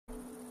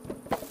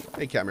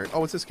Hey, Captain Aries. Oh,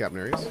 what's this, Captain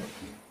Aries?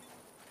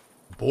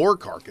 Boar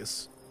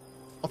carcass.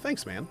 Oh,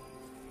 thanks, man.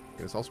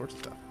 There's all sorts of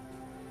stuff.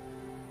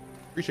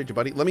 Appreciate you,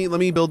 buddy. Let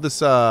me build this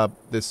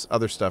this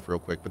other stuff real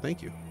quick. But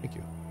thank you, thank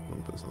you. Let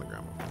me put this on the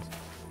ground real fast.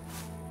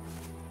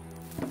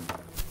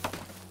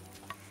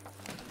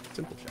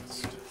 Simple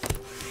chest.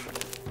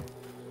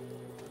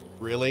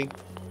 Really?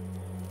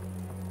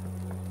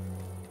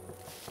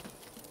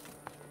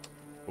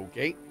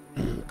 Okay.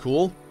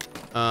 Cool.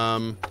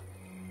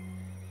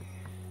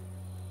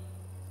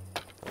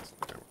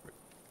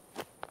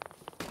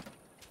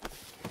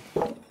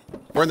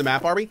 We're in the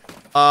map, are we?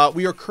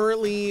 We are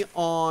currently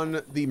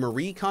on the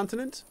Marie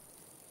continent,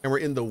 and we're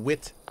in the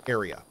Wit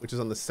area, which is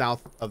on the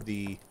south of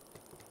the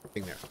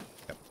thing there.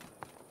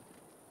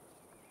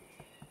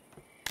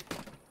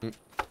 Yep.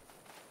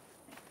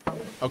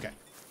 Okay.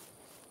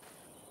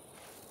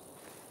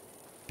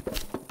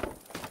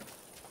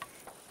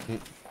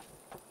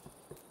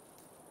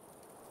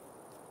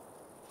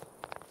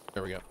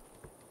 There we go.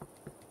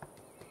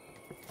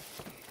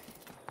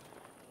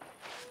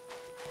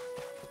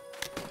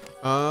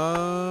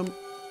 I'm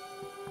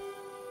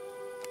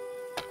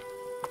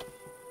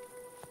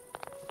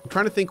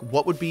trying to think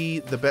what would be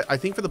the best. I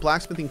think for the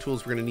blacksmithing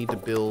tools, we're going to need to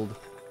build.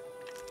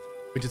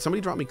 Wait, did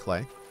somebody drop me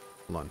clay?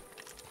 Hold on.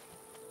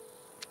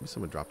 Maybe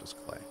someone dropped us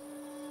clay.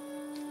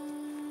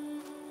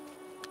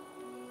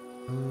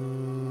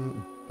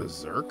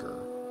 Berserker.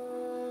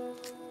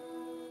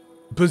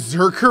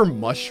 Berserker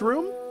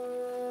mushroom?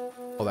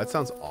 Oh, that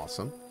sounds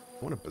awesome.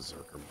 I want a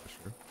berserker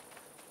mushroom.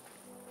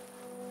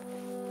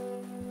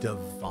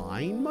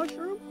 Divine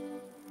mushroom?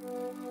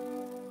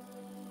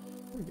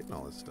 I'm getting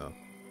all this stuff.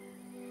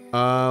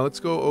 Let's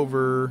go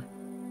over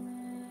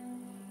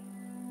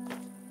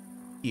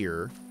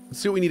here. Let's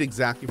see what we need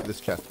exactly for this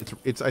chest.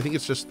 I think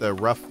it's just the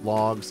rough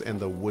logs and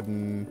the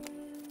wooden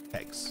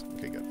pegs.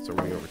 Okay, good. So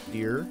we're going over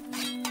here.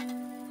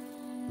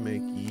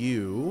 Make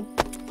you.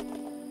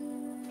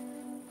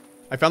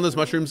 I found those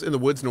mushrooms in the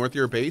woods north of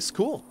your base.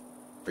 Cool.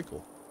 Very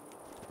cool.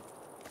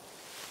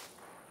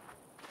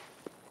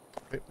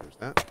 Okay, there's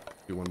that.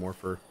 Do one more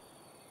for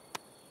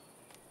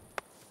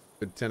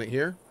good tenant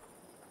here.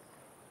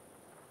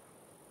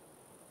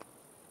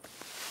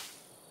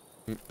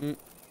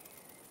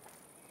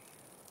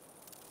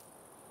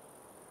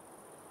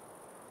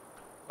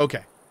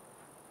 Okay.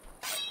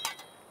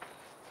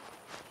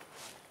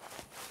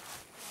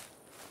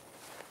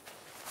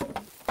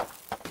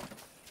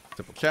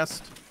 Simple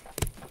chest.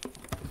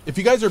 If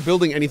you guys are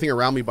building anything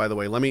around me, by the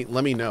way, let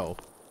me know.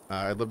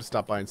 I'd love to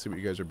stop by and see what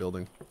you guys are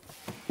building.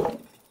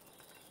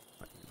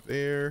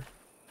 There.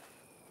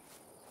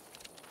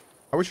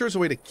 I wish there was a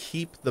way to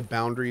keep the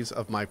boundaries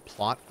of my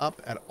plot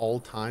up at all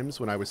times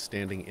when I was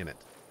standing in it.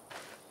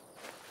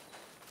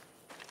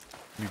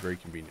 It'd be very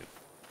convenient.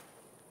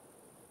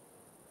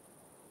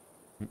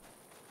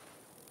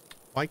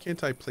 Why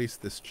can't I place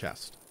this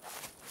chest?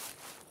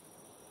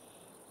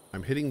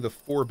 I'm hitting the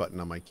 4 button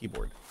on my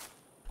keyboard.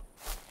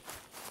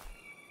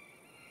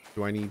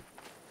 Do I need...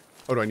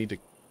 Oh, do I need to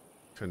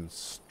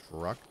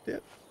construct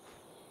it?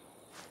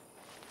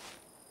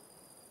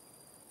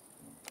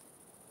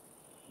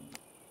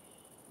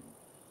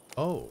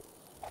 Oh.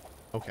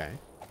 Okay.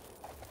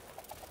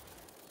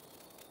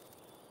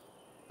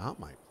 Not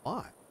my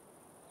plot.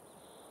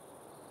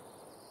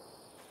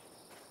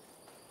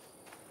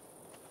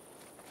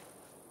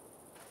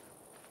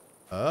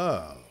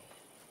 Oh.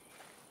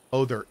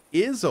 Oh, there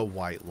is a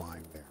white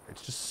line there.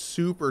 It's just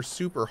super,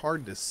 super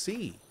hard to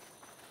see.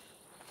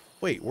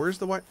 Wait, where's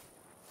the white?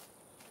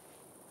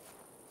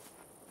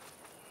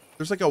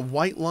 There's like a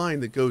white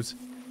line that goes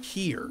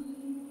here.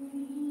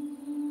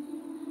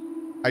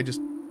 I just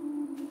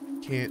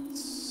can't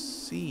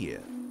see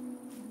it.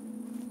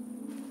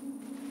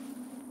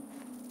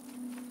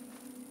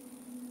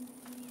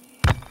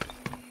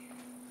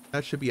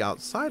 That should be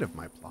outside of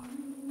my plot.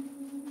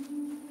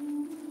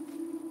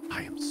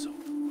 I am so...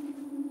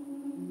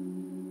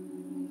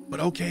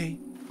 But okay,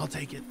 I'll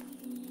take it.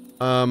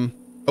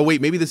 Oh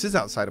wait, maybe this is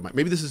outside of my...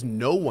 Maybe this is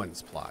no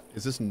one's plot.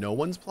 Is this no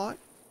one's plot?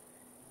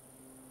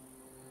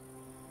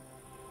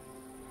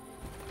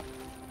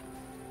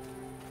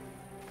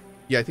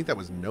 Yeah, I think that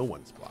was no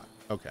one's plot.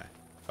 Okay.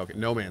 Okay,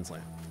 no man's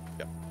land.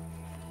 Yep.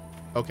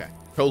 Okay.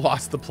 Cohh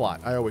lost the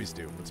plot. I always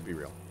do. Let's be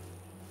real. All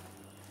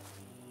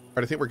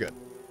right, I think we're good.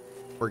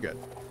 We're good.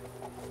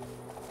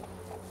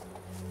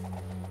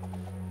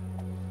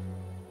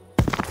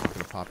 I'm going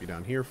to pop you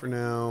down here for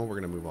now. We're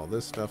going to move all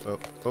this stuff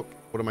up. Oh,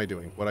 what am I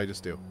doing? What did I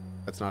just do?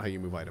 That's not how you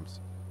move items.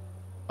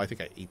 I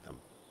think I ate them.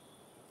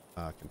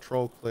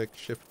 Control click,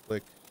 shift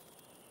click.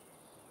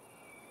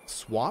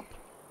 Swap?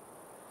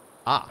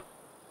 Ah.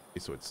 Okay,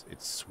 so it's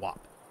swap.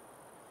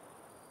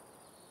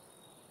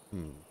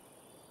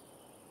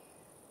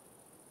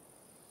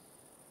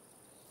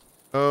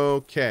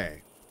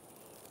 Okay.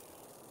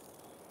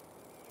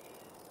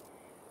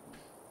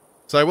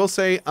 So I will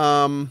say,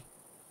 yeah,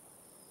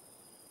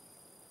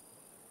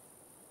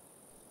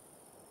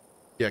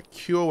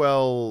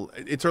 QOL,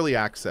 it's early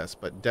access,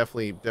 but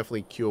definitely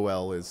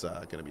QOL is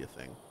going to be a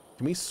thing.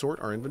 Can we sort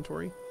our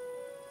inventory?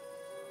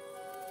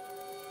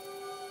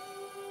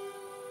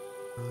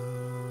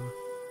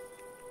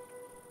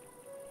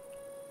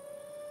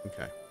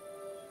 Okay.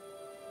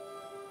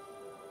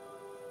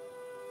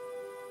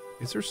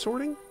 Is there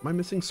sorting? Am I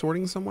missing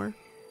sorting somewhere?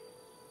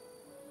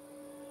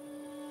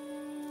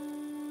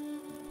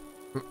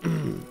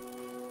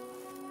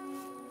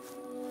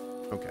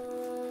 Okay.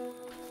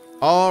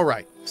 All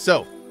right.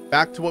 So,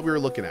 back to what we were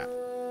looking at.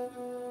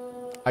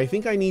 I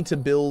think I need to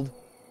build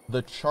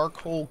the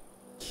charcoal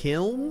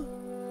kiln.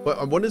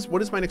 What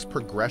is my next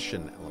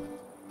progression element?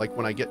 Like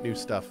when I get new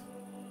stuff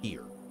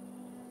here.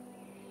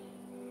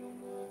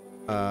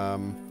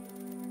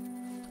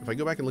 If I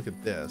go back and look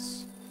at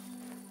this,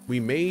 we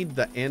made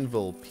the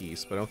anvil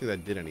piece, but I don't think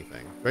that did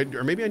anything. Right?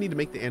 Or maybe I need to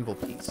make the anvil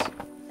piece.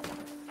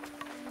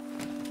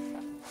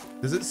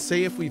 Does it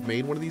say if we've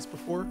made one of these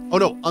before? Oh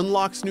no,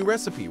 unlocks new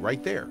recipe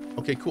right there.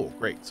 Okay, cool,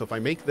 great. So if I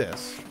make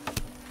this,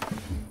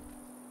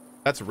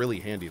 that's really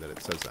handy that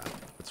it says that.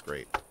 That's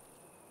great.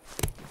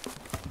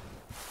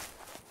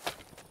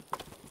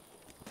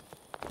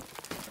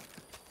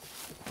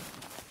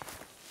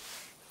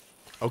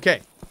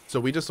 Okay, so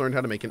we just learned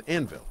how to make an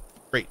anvil.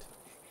 Great.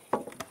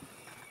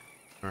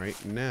 All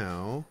right,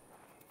 now...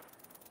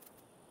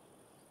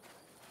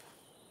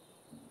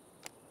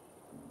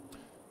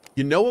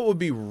 You know what would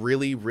be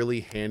really, really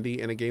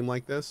handy in a game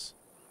like this?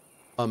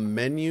 A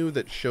menu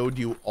that showed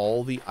you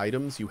all the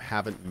items you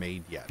haven't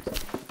made yet.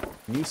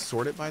 Can you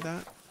sort it by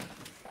that?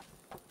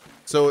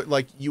 So,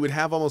 like, you would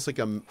have almost like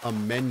a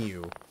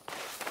menu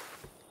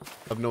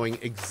of knowing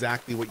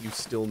exactly what you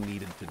still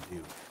needed to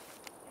do.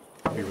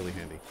 That'd be really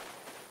handy.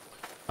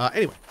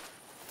 Anyway.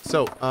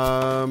 So,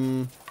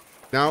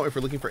 now if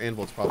we're looking for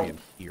anvil, it's probably in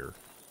here.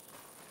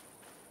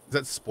 Is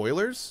that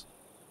spoilers?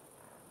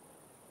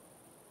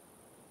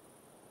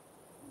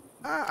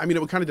 I mean, it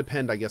would kind of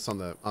depend, I guess, on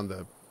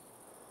the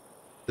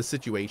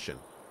situation.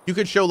 You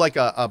could show like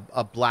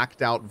a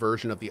blacked out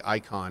version of the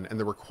icon and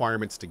the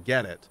requirements to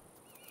get it.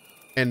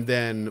 And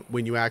then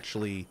when you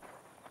actually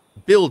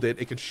build it,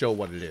 it could show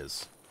what it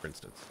is, for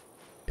instance.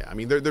 Yeah, I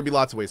mean, there'd be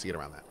lots of ways to get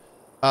around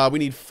that. We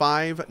need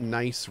 5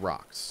 nice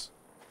rocks.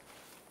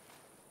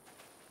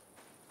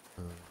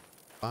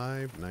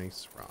 5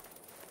 nice rocks.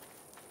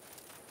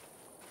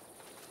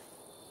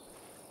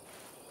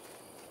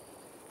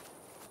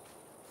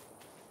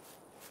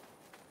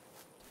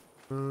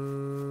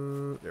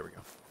 There we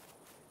go.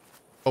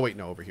 Oh, wait,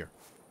 no, over here.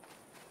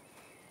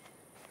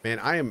 Man,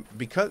 I am,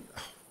 because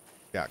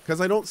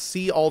I don't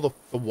see all the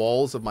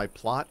walls of my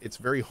plot, it's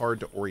very hard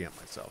to orient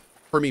myself.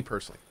 For me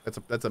personally.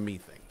 That's a me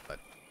thing, but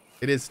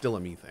it is still a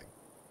me thing.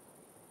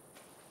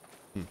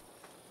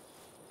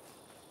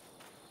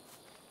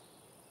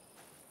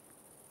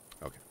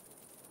 Okay.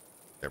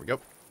 There we go.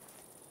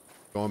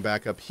 Going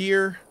back up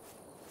here.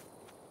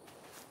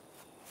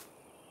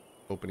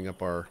 Opening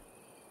up our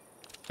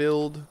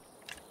build.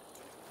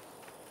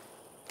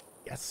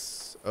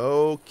 Yes.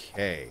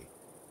 Okay.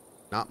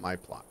 Not my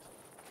plot.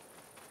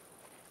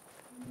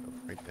 Go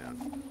right down.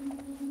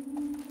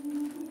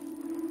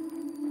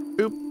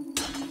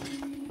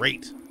 Boop.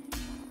 Great.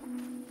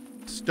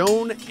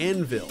 Stone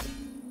anvil.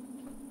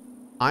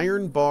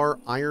 Iron bar,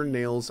 iron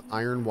nails,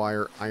 iron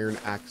wire, iron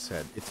axe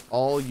head. It's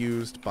all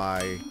used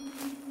by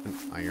an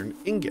iron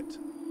ingot,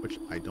 which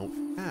I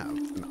don't have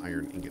an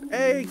iron ingot.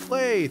 Hey,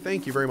 Clay!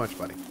 Thank you very much,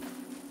 buddy.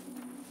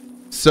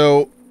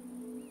 So,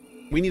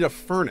 we need a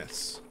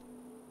furnace.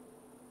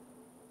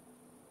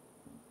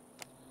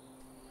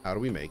 How do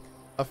we make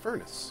a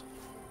furnace?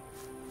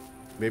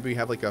 Maybe we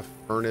have like a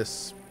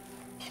furnace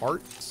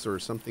parts or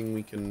something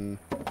we can...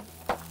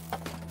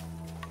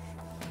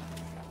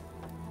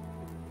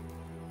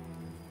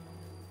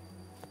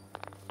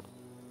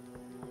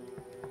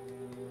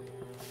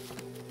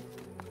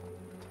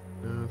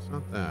 No, it's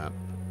not that.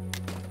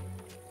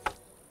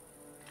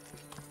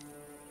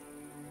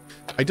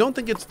 I don't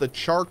think it's the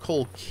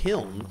charcoal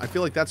kiln. I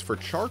feel like that's for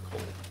charcoal.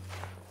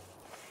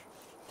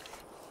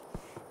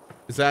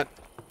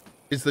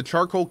 Is the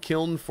charcoal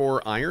kiln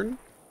for iron?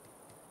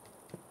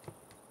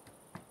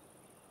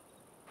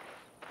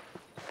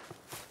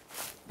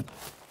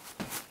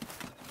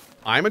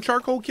 I'm a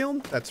charcoal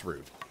kiln? That's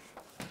rude.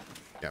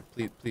 Yeah,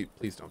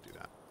 please don't do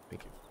that.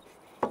 Thank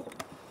you.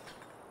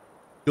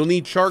 You'll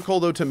need charcoal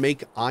though to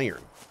make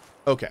iron.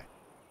 Okay.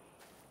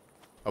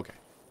 Okay.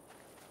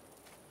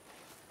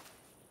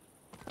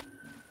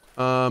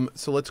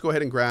 So let's go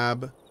ahead and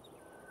grab...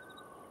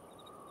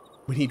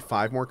 We need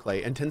 5 more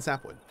clay and 10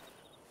 sapwood.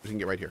 We can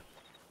get right here.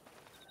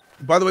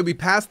 By the way, we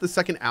passed the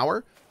 2nd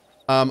hour.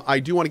 I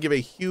do want to give a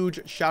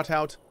huge shout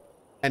out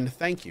and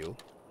thank you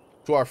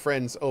to our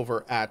friends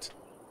over at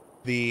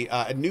the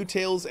New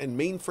Tales and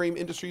Mainframe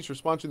Industries for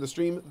sponsoring the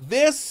stream.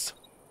 This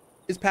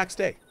is Pax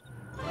Dei.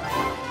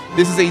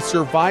 This is a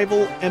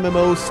survival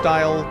MMO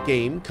style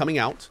game coming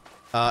out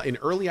in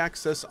early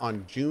access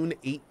on June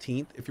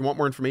 18th. If you want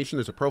more information,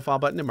 there's a profile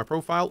button in my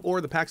profile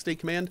or the Pax Dei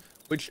command,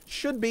 which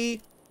should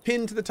be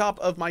pinned to the top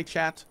of my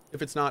chat.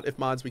 If it's not, if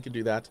mods, we could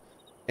do that.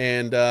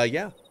 And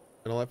yeah,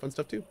 and all that fun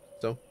stuff too.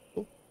 So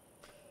cool.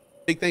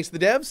 Big thanks to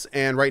the devs.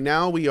 And right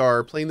now we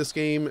are playing this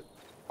game.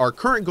 Our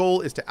current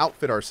goal is to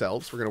outfit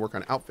ourselves. We're going to work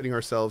on outfitting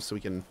ourselves so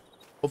we can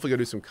hopefully go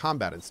do some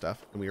combat and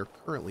stuff. And we are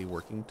currently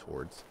working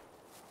towards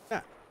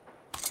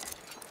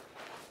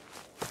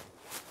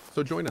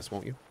So join us,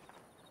 won't you?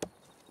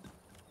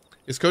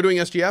 Is Cohh doing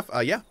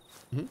SGF? Yeah.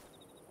 Mm-hmm.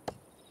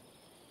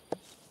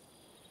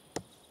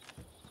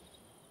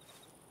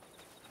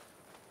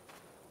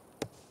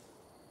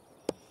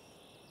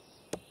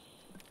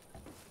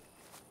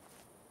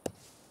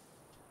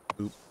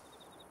 Oop.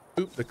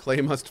 Oop, the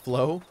clay must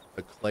flow.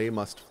 The clay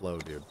must flow,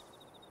 dude.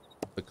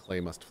 The clay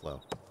must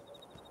flow.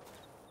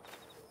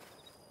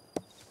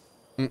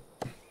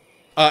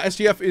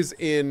 SGF is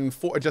in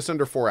just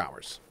under 4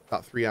 hours.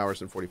 About 3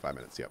 hours and 45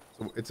 minutes. Yep.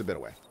 So it's a bit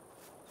away.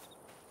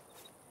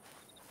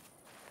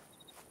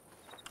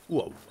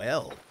 Whoa,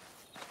 well.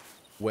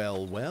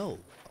 Well, well.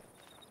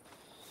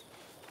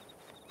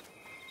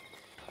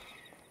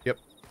 Yep.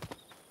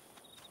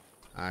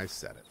 I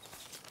said it.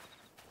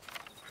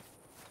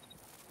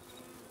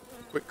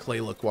 Quick clay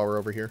look while we're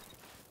over here.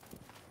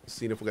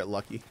 Seeing if we'll get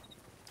lucky.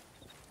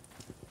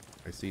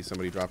 I see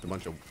somebody dropped a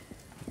bunch of...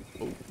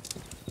 Oh.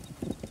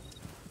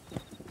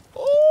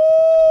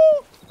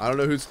 Oh! I don't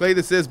know whose clay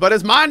this is, but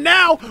it's mine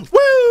now!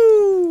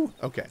 Woo!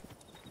 Okay.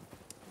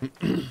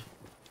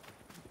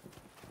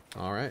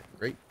 All right,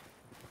 great.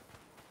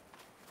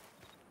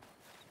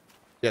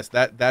 Yes,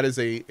 that is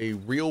a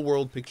real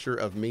world picture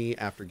of me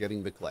after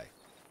getting the clay.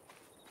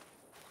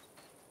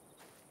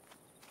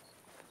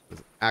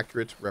 It's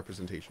accurate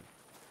representation.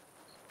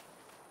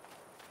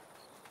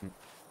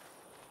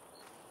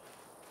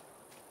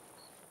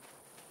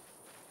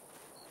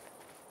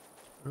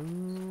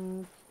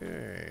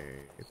 Okay,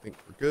 I think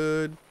we're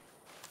good.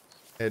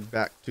 Head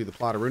back to the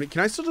plot of Rooney. Can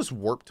I still just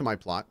warp to my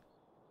plot?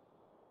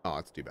 Oh,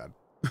 that's too bad.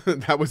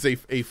 That was a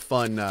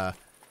fun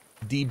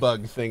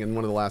debug thing in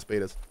one of the last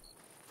betas.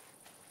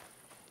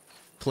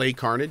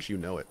 CohhCarnage, you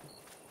know it.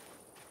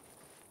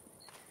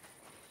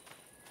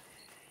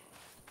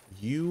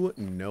 You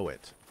know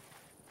it.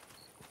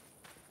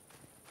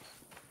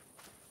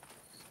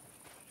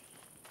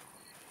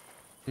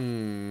 Okay.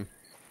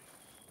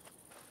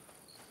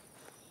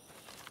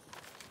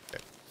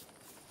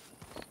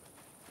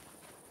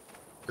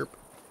 Derp.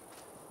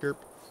 Derp.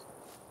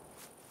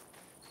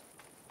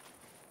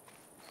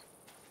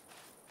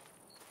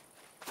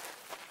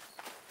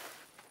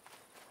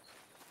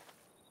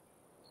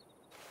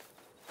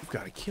 You've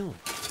got to kill him.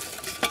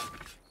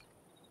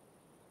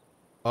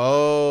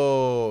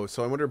 Oh,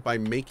 so I wonder by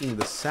making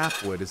the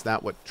sapwood, is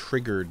that what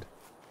triggered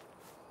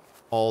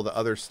all the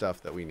other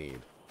stuff that we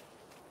need?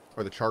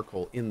 Or the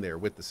charcoal in there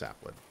with the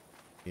sapwood?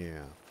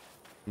 Yeah.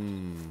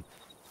 You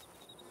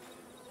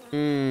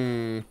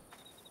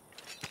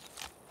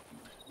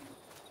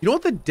know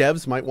what the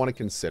devs might want to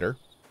consider?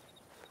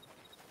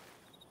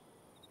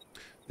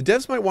 The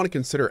devs might want to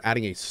consider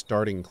adding a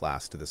starting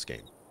class to this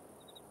game.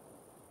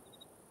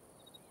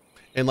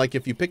 And like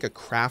if you pick a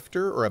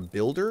crafter or a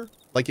builder,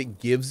 like it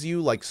gives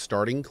you like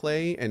starting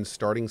clay and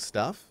starting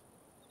stuff.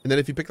 And then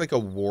if you pick like a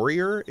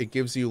warrior, it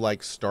gives you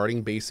like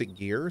starting basic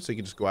gear. So you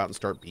can just go out and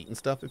start beating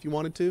stuff if you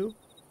wanted to.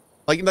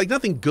 Like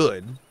nothing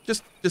good,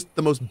 just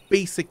the most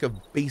basic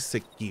of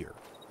basic gear.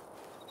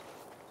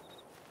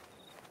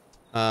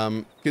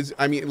 Because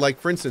I mean, like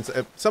for instance,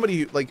 if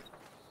somebody like,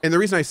 and the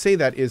reason I say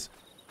that is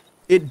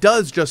it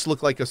does just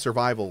look like a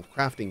survival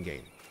crafting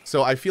game.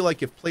 So I feel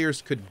like if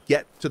players could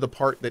get to the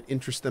part that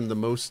interests them the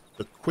most,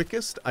 the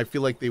quickest, I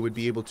feel like they would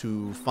be able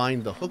to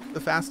find the hook the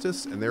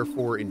fastest and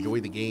therefore enjoy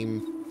the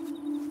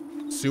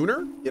game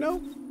sooner, you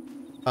know?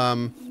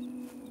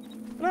 And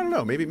I don't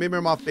know, maybe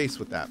I'm off base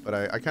with that, but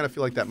I kind of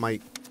feel like that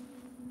might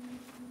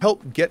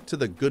help get to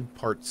the good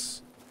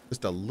parts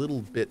just a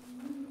little bit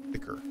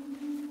quicker.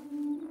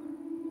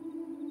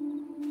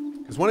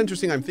 Because one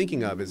interesting I'm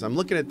thinking of is I'm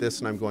looking at this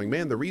and I'm going,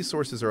 man, the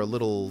resources are a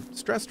little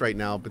stressed right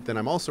now, but then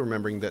I'm also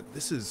remembering that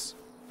this is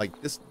like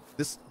this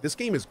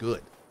game is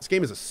good. This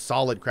game is a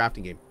solid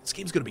crafting game. This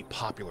game's going to be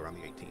popular on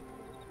the 18th.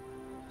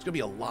 There's going to be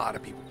a lot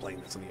of people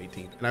playing this on the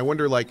 18th. And I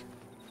wonder like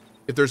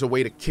if there's a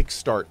way to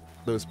kickstart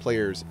those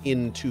players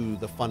into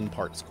the fun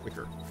parts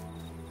quicker.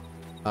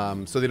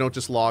 So they don't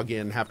just log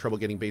in, have trouble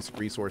getting basic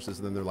resources,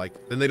 and then they're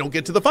like, then they don't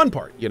get to the fun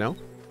part, you know?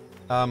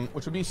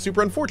 Which would be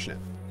super unfortunate.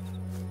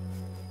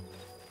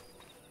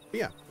 But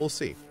yeah, we'll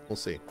see. We'll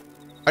see.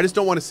 I just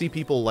don't want to see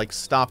people like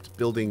stopped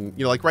building,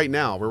 you know, like right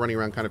now we're running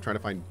around kind of trying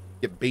to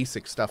get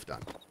basic stuff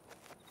done.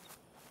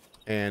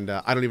 And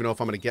I don't even know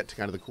if I'm going to get to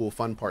kind of the cool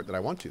fun part that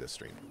I want to this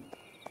stream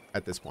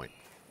at this point.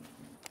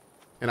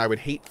 And I would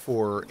hate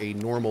for a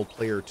normal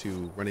player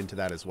to run into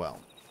that as well.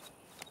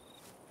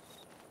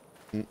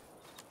 Okay,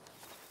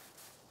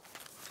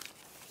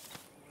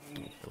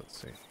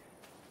 let's see.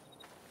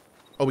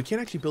 Oh, we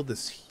can't actually build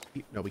this.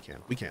 No, we can.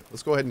 We can.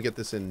 Let's go ahead and get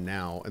this in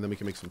now, and then we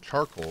can make some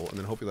charcoal, and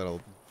then hopefully that'll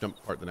jump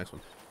part the next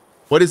one.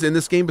 What is in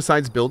this game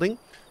besides building?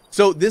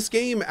 So this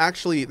game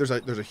actually, there's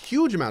a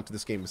huge amount to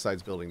this game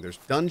besides building. There's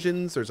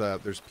dungeons, there's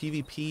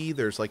PvP,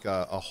 there's like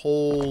a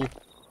whole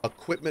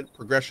equipment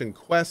progression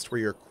quest where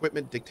your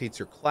equipment dictates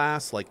your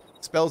class. Like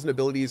spells and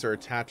abilities are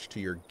attached to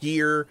your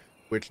gear,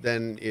 which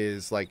then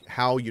is like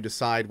how you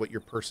decide what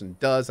your person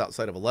does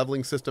outside of a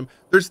leveling system.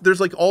 There's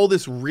like all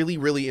this really,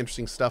 really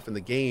interesting stuff in the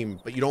game,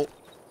 but you don't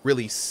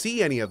really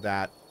see any of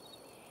that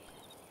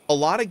a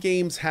lot of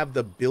games have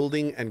the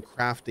building and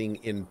crafting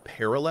in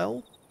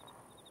parallel.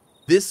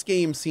 This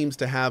game seems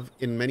to have,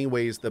 in many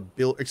ways, the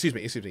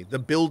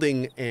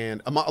building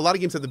and a lot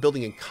of games have the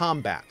building and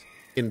combat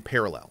in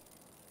parallel.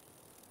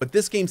 But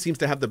this game seems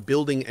to have the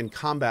building and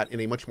combat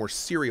in a much more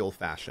serial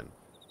fashion,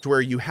 to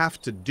where you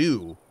have to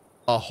do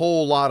a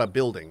whole lot of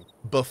building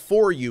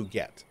before you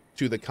get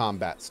to the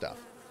combat stuff.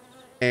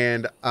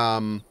 And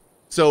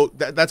so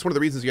that's one of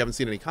the reasons you haven't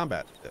seen any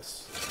combat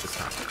this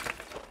time,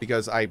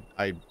 because I'm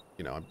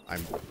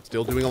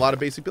still doing a lot of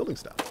basic building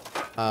stuff,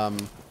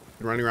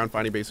 running around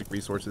finding basic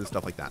resources,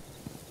 stuff like that.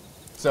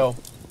 So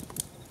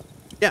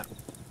yeah.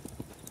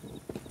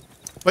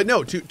 But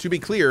no, to be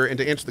clear and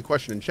to answer the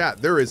question in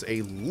chat, there is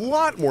a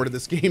lot more to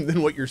this game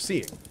than what you're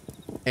seeing.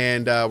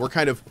 And we're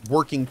kind of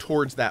working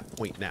towards that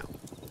point now.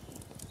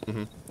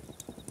 Mm-hmm.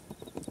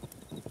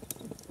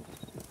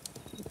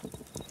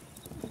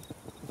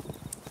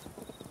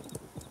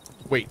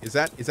 Wait, is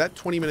that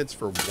 20 minutes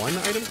for one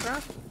item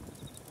craft?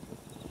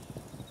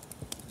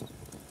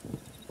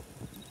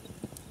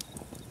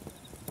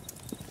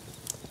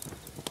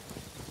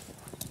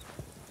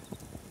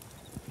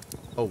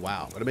 Oh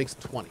wow, but it makes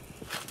 20.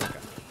 Okay.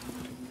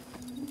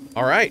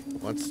 All right,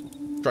 let's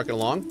truck it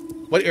along.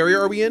 What area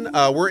are we in?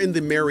 We're in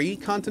the Mary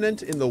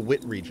continent in the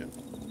Wit region.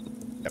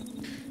 Yep.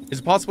 Is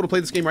it possible to play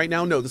this game right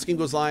now? No, this game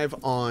goes live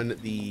on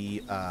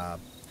the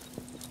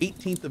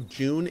 18th of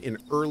June in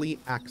early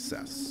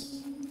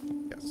access.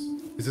 Yes.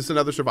 Is this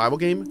another survival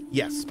game?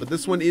 Yes, but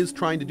this one is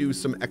trying to do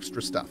some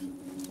extra stuff.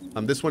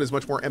 This one is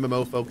much more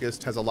MMO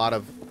focused, has a lot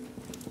of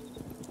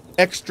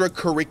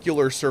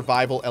extracurricular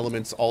survival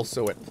elements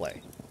also at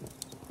play.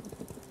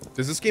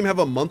 Does this game have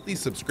a monthly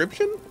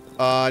subscription?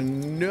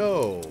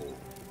 No.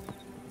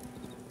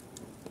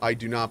 I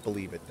do not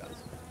believe it does.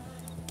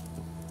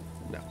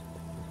 No.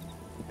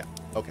 Yeah,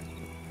 okay.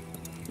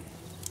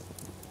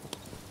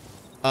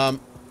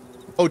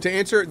 Oh, to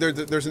answer,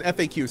 there's an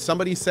FAQ.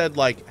 Somebody said,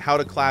 like, how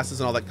do classes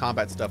and all that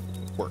combat stuff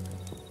work?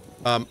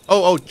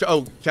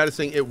 Chat is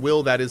saying it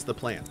will, that is the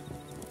plan.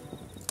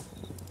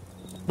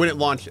 When it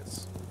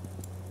launches.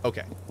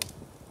 Okay.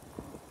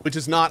 Which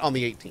is not on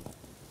the 18th.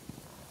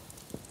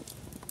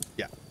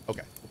 Yeah,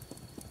 okay.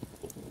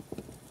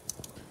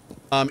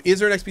 Is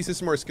there an XP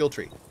system or a skill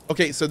tree?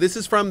 Okay, so this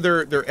is from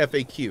their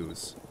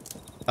FAQs.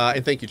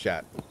 And thank you,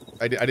 chat.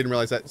 I didn't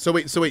realize that. So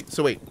wait.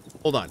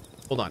 Hold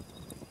on.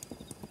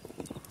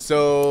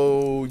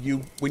 So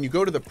when you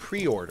go to the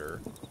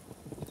pre-order,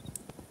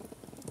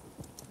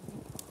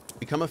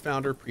 become a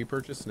founder,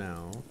 pre-purchase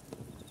now.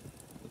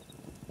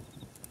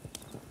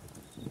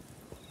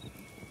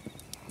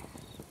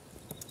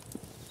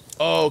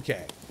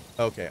 Okay,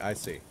 I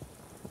see.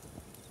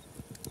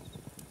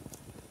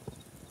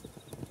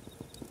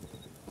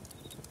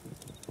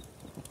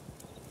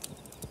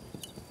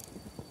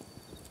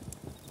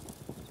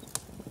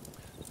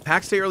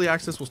 Pax Dei Early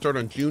Access will start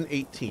on June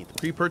 18th.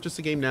 Pre-purchase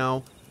the game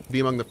now. Be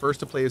among the first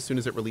to play as soon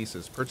as it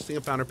releases. Purchasing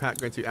a founder pack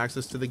grants you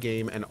access to the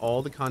game and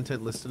all the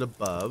content listed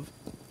above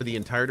for the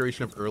entire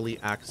duration of early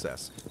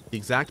access. The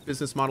exact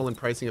business model and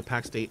pricing of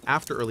Pax Dei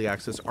after early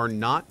access are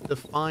not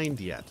defined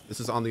yet. This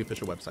is on the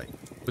official website.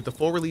 With the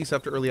full release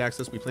after early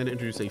access, we plan to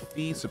introduce a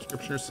fee,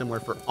 subscription or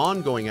similar for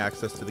ongoing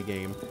access to the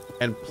game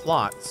and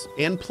plots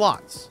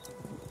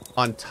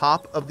on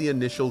top of the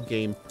initial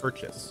game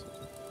purchase.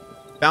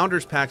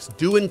 Founders packs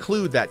do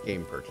include that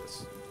game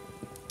purchase.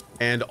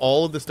 And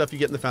all of the stuff you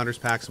get in the Founders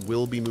Packs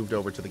will be moved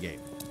over to the game.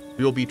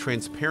 We will be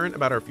transparent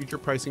about our future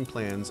pricing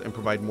plans and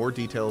provide more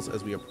details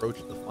as we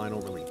approach the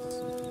final release.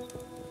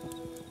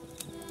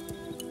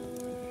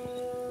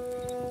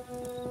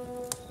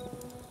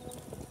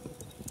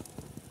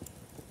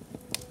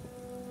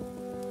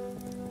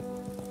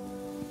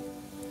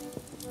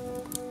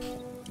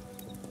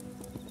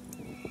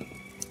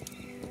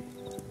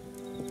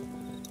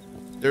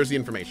 There's the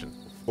information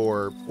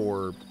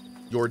for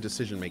your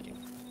decision making.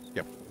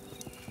 Yep.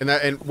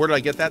 And where did I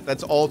get that?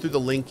 That's all through the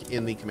link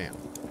in the command.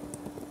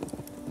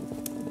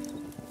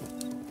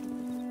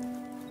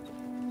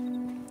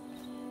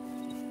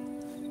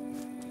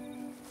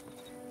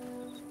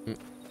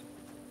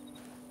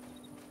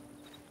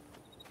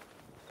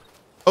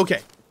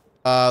 Okay.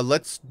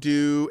 Let's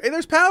do... Hey,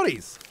 there's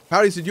Pouties.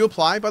 Pouties, did you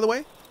apply, by the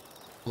way?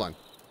 Hold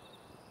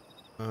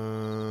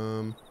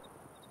on.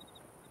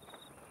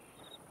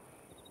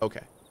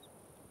 Okay.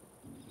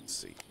 Let's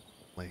see.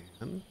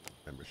 Plan.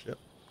 Membership.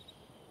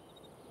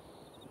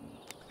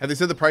 Have they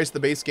said the price of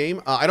the base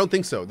game? I don't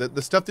think so.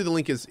 The stuff through the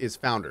link is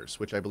Founders,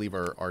 which I believe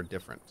are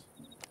different.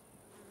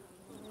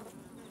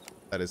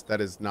 That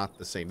is not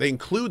the same. They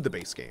include the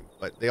base game,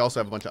 but they also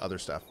have a bunch of other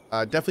stuff.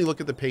 Definitely look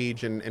at the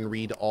page and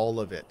read all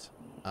of it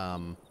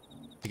to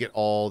get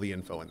all the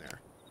info in there.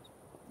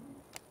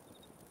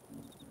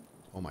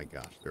 Oh my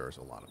gosh, there's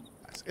a lot of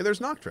guys. Hey,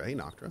 there's Noctra. Hey,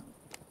 Noctra.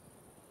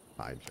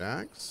 Hi,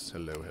 Jax.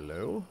 Hello,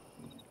 hello.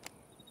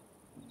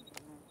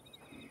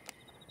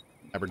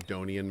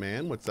 Aberdonian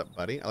man. What's up,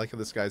 buddy? I like how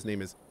this guy's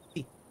name is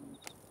T.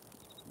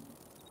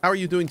 How are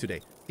you doing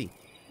today? T.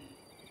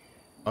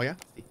 Oh, yeah?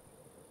 T.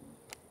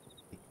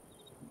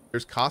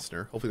 There's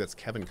Costner. Hopefully that's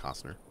Kevin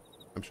Costner.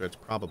 I'm sure it's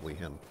probably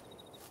him.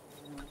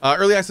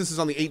 Early access is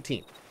on the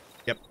 18th.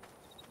 Yep.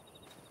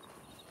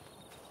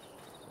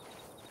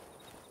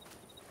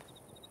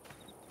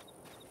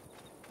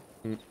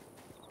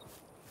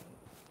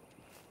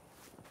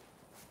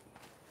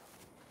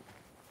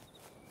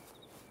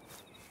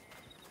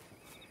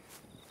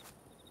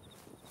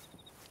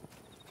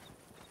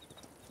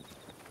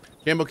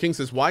 Gambo King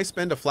says, why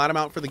spend a flat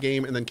amount for the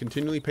game and then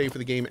continually pay for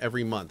the game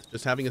every month?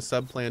 Just having a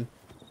sub plan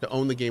to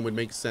own the game would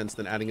make sense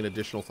than adding an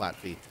additional flat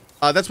fee.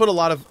 That's what a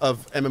lot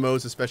of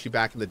MMOs, especially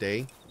back in the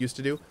day, used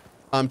to do.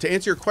 To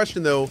answer your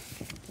question, though,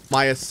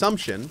 my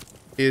assumption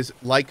is,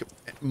 like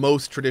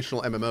most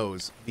traditional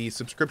MMOs, the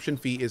subscription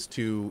fee is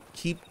to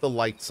keep the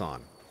lights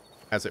on,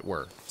 as it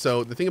were.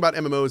 So the thing about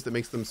MMOs that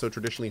makes them so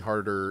traditionally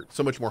harder,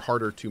 so much more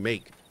harder to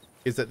make,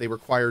 is that they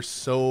require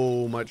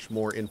so much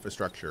more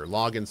infrastructure,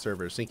 login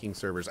servers, syncing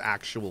servers,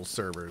 actual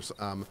servers,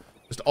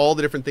 just all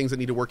the different things that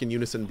need to work in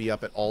unison and be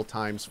up at all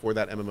times for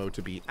that MMO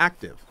to be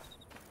active.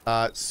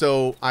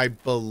 So I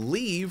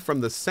believe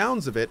from the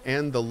sounds of it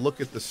and the look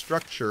at the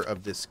structure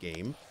of this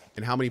game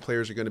and how many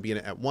players are going to be in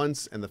it at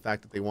once and the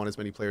fact that they want as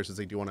many players as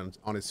they do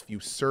on as few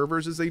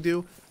servers as they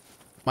do,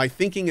 my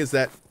thinking is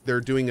that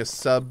they're doing a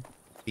sub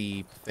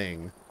fee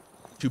thing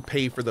to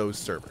pay for those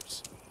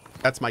servers.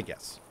 That's my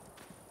guess.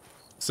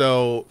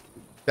 So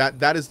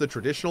that is the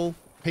traditional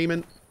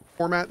payment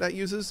format that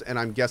uses, and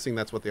I'm guessing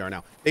that's what they are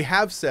now. They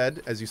have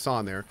said, as you saw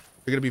in there,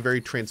 they're going to be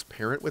very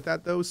transparent with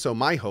that, though. So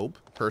my hope,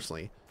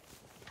 personally,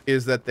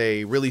 is that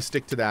they really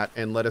stick to that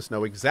and let us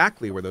know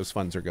exactly where those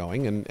funds are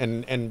going.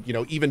 And you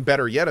know, even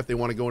better yet, if they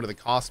want to go into the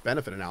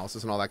cost-benefit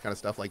analysis and all that kind of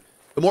stuff, like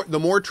the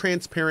more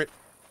transparent.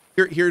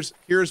 Here's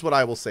what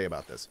I will say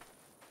about this.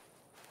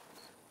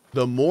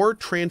 The more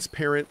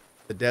transparent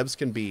the devs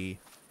can be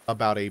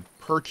about a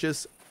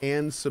purchase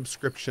and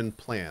subscription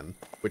plan,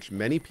 which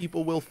many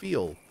people will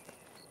feel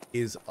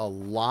is a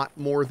lot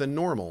more than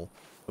normal,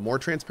 the more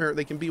transparent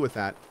they can be with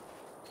that,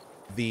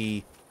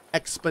 the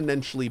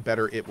exponentially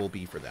better it will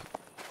be for them.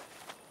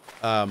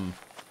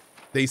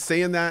 They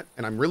say in that,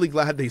 and I'm really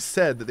glad they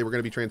said that they were going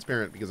to be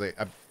transparent, because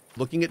I'm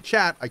looking at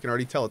chat, I can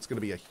already tell it's going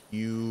to be a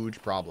huge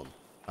problem.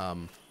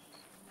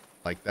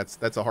 Like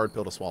that's a hard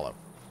pill to swallow.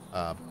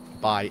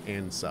 Buy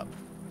and sub.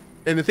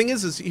 And the thing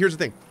is here's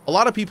the thing. A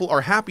lot of people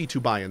are happy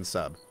to buy and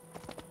sub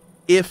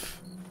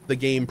if the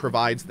game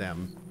provides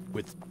them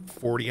with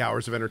 40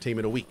 hours of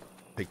entertainment a week.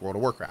 Take World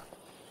of Warcraft.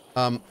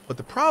 But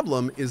the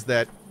problem is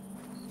that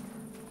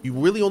you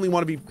really only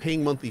want to be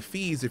paying monthly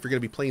fees if you're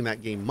going to be playing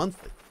that game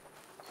monthly.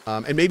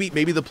 And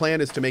maybe the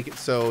plan is to make it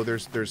so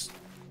there's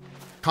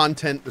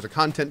content, there's a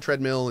content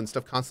treadmill and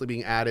stuff constantly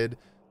being added.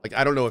 Like,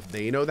 I don't know if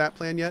they know that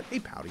plan yet. Hey,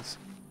 pouties.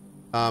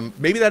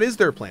 Maybe that is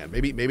their plan.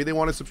 Maybe they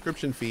want a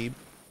subscription fee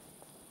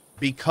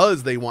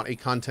because they want a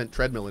content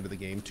treadmill into the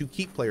game to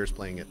keep players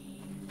playing it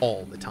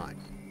all the time.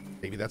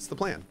 Maybe that's the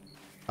plan.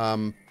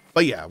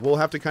 But yeah, we'll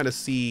have to kind of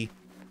see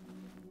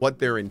what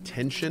their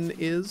intention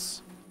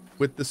is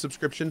with the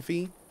subscription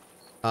fee.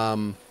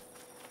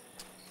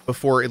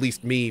 Before at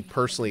least me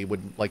personally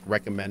would like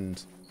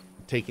recommend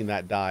taking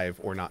that dive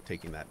or not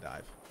taking that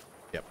dive.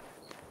 Yep.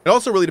 It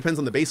also really depends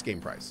on the base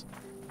game price.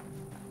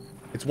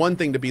 It's one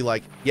thing to be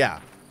like, yeah,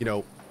 you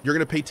know, you're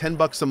going to pay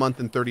 $10 a month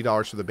and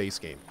 $30 for the base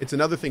game. It's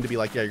another thing to be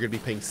like, yeah, you're going to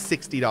be paying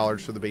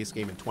 $60 for the base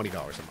game and $20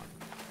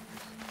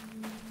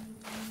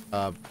 a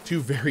month. Two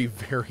very,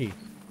 very,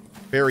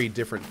 very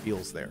different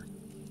feels there.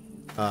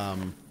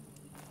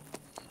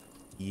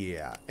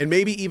 Yeah. And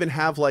maybe even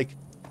have like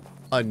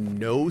a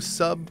no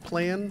sub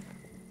plan.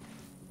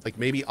 Like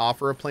maybe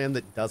offer a plan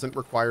that doesn't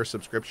require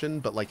subscription,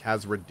 but like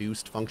has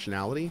reduced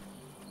functionality.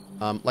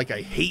 Like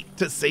I hate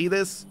to say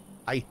this,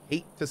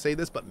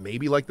 but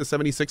maybe like the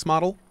 76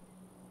 model,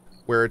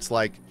 where it's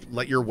like,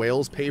 let your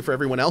whales pay for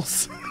everyone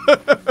else.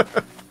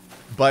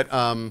 But,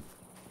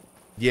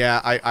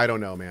 yeah, I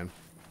don't know, man.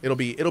 It'll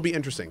be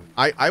interesting.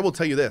 I will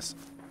tell you this.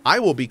 I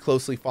will be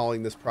closely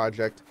following this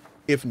project,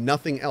 if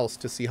nothing else,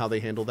 to see how they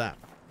handle that.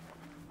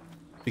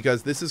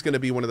 Because this is going to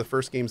be one of the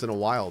first games in a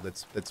while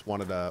that's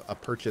wanted a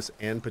purchase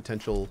and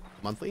potential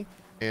monthly.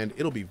 And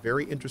it'll be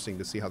very interesting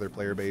to see how their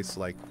player base,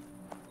 like,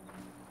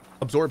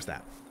 absorbs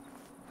that.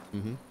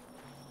 Mm-hmm.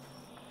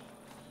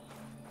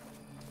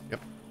 Yep,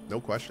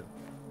 no question.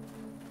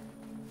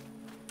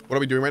 What are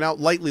we doing right now?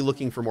 Lightly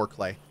looking for more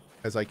clay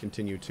as I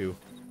continue to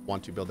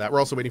want to build that. We're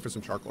also waiting for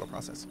some charcoal to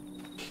process.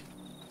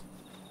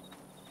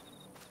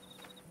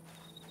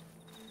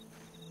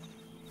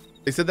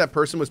 They said that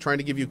person was trying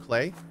to give you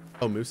clay.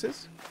 Oh,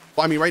 mooses?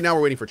 Well, I mean, right now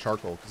we're waiting for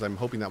charcoal because I'm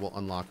hoping that will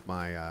unlock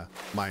my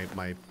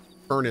my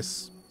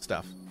furnace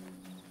stuff.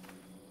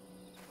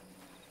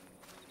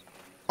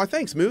 Oh,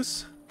 thanks,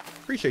 Moose.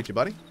 Appreciate you,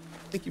 buddy.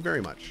 Thank you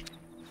very much.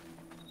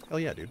 Hell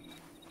yeah, dude.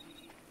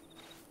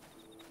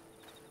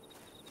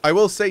 I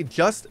will say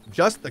just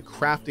the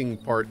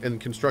crafting part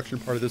and construction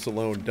part of this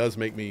alone does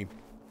make me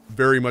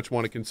very much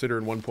want to consider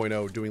in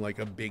 1.0 doing like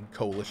a big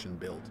coalition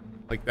build.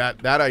 Like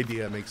that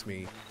idea makes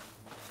me...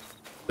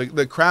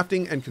 The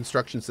crafting and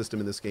construction system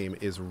in this game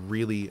is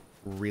really,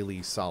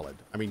 really solid.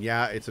 I mean,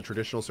 yeah, it's a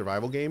traditional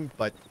survival game,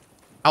 but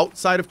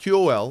outside of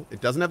QOL.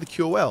 It doesn't have the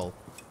QOL,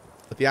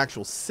 but the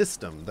actual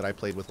system that I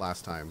played with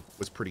last time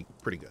was pretty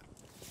good.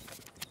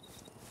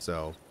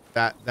 So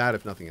that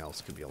if nothing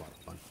else could be a lot of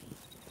fun.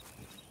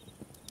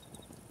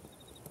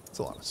 That's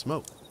a lot of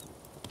smoke.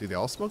 Do they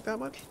all smoke that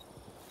much?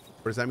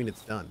 Or does that mean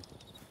it's done?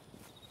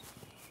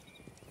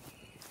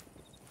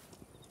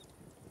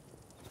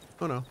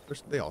 Oh no,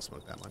 they all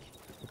smoke that much.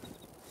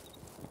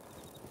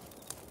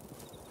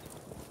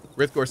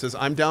 Rithgor says,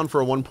 I'm down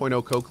for a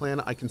 1.0 Cohh clan.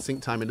 I can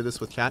sink time into this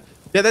with chat.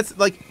 Yeah, that's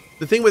like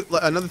the thing with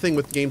another thing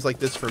with games like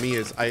this for me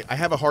is I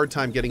have a hard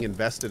time getting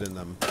invested in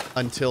them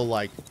until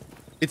like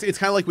it's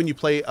kind of like when you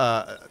play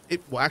well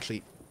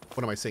actually,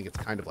 what am I saying? It's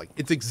kind of like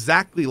it's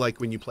exactly like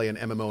when you play an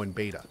MMO in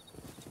beta.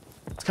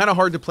 It's kind of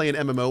hard to play an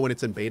MMO when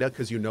it's in beta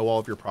because you know all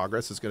of your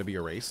progress is going to be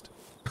erased.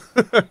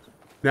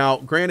 Now,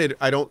 granted,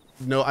 I don't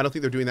think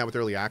they're doing that with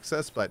early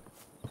access, but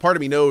a part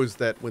of me knows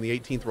that when the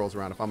 18th rolls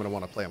around, if I'm going to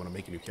want to play, I'm going to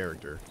make a new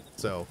character.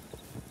 So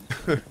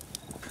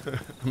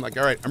I'm like,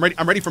 all right,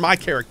 I'm ready for my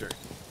character.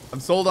 I'm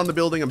sold on the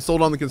building. I'm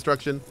sold on the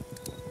construction.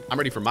 I'm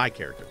ready for my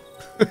character.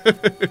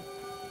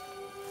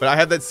 But I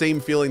have that same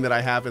feeling that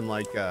I have in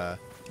like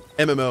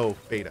MMO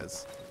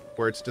betas,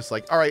 where it's just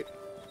like, all right,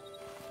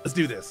 let's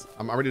do this.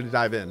 I'm ready to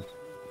dive in.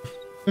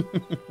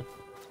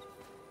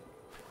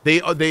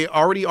 They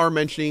already are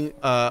mentioning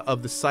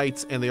of the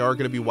sites, and they are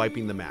going to be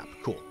wiping the map.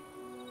 Cool.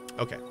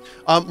 Okay.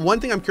 One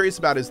thing I'm curious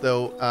about is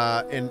though,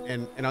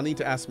 and I'll need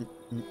to ask.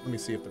 Let me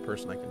see if the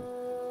person I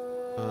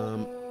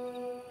can.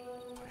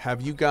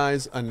 Have you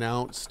guys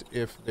announced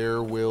if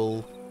there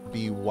will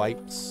be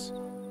wipes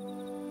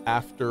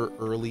after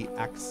early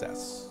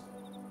access?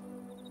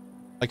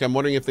 Like, I'm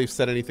wondering if they've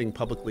said anything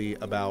publicly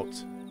about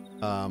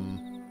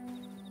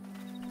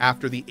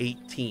after the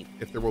 18th,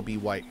 if there will be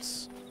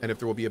wipes, and if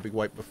there will be a big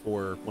wipe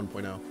before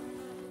 1.0.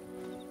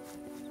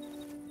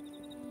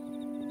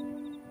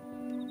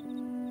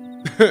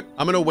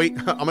 I'm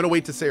gonna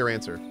wait to say her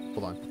answer.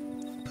 Hold on.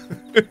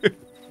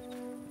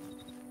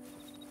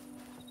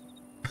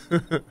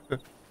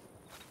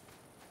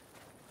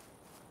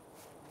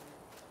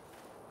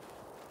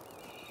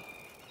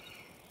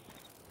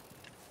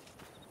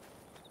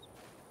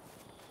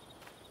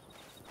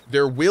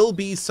 There will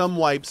be some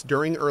wipes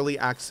during early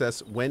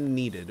access when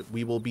needed.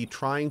 We will be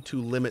trying to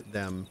limit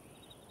them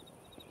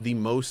the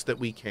most that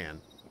we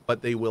can,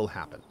 but they will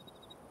happen.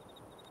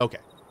 Okay.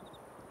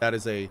 That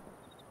is a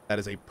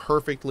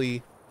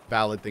perfectly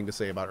valid thing to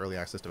say about early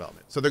access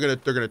development. So they're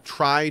gonna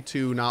try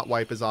to not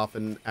wipe as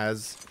often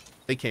as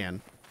they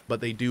can,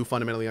 but they do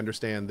fundamentally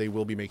understand they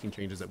will be making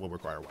changes that will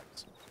require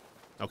wipes.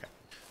 Okay.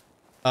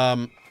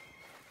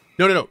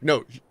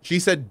 No. She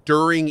said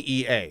during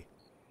EA.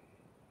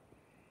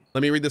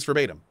 Let me read this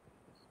verbatim.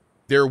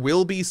 There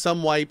will be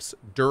some wipes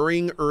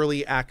during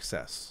early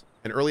access,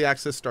 and early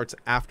access starts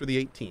after the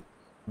 18th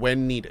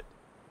when needed.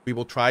 We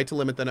will try to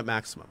limit them at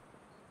maximum.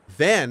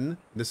 Then,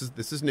 this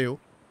is new,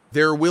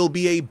 there will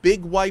be a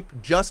big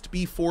wipe just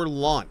before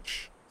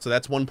launch. So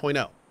that's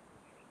 1.0.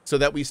 So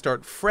that we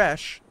start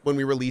fresh when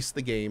we release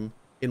the game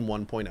in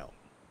 1.0.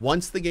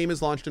 Once the game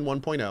is launched in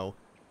 1.0,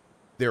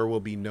 there will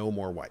be no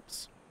more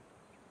wipes.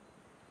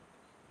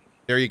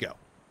 There you go.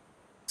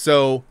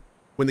 So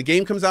when the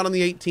game comes out on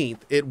the 18th,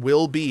 it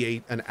will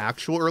be an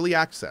actual early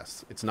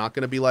access. It's not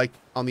going to be like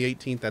on the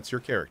 18th, that's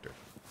your character,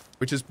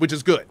 which is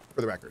good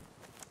for the record.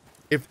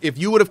 If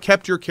you would have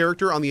kept your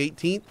character on the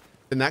 18th,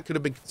 then that could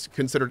have been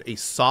considered a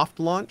soft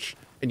launch.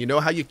 And you know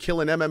how you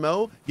kill an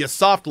MMO? You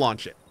soft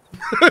launch it.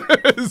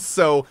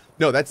 So,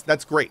 no,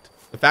 that's great.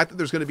 The fact that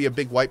there's going to be a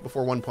big wipe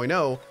before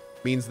 1.0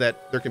 means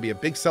that there can be a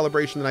big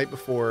celebration the night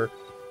before.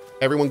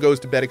 Everyone goes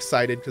to bed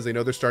excited because they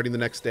know they're starting the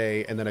next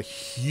day, and then a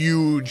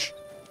huge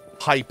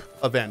hype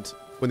event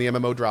when the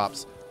MMO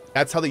drops.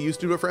 That's how they used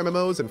to do it for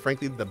MMOs, and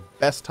frankly, the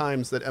best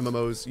times that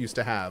MMOs used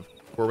to have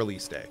were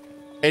release day.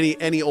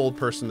 Any old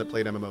person that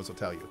played MMOs will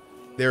tell you.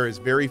 There is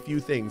very few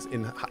things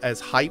as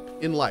hype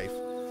in life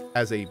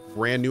as a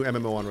brand new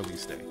MMO on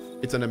release day.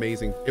 It was an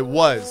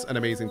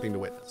amazing thing to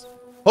witness.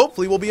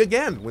 Hopefully we'll be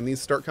again when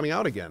these start coming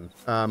out again.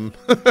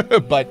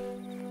 But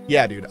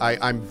yeah, dude,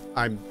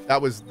 that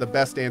was the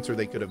best answer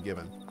they could have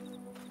given.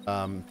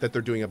 That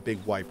they're doing a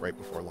big wipe right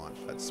before launch.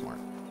 That's smart.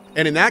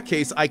 And in that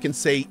case, I can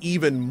say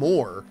even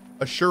more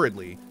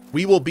assuredly,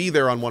 we will be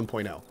there on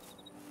 1.0.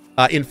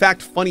 In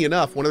fact, funny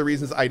enough, one of the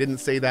reasons I didn't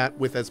say that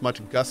with as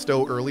much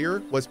gusto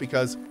earlier was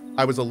because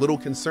I was a little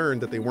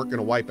concerned that they weren't going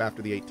to wipe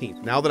after the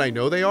 18th. Now that I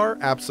know they are,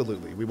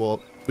 absolutely. We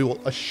will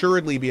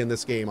assuredly be in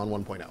this game on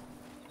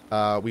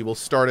 1.0. We will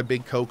start a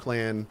big Cohh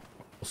clan.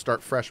 We'll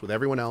start fresh with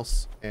everyone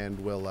else, and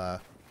we'll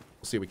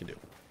see what we can do.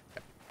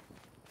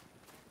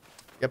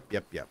 Okay.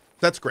 Yep.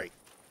 That's great.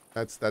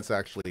 That's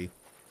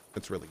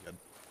really good.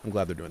 I'm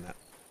glad they're doing that.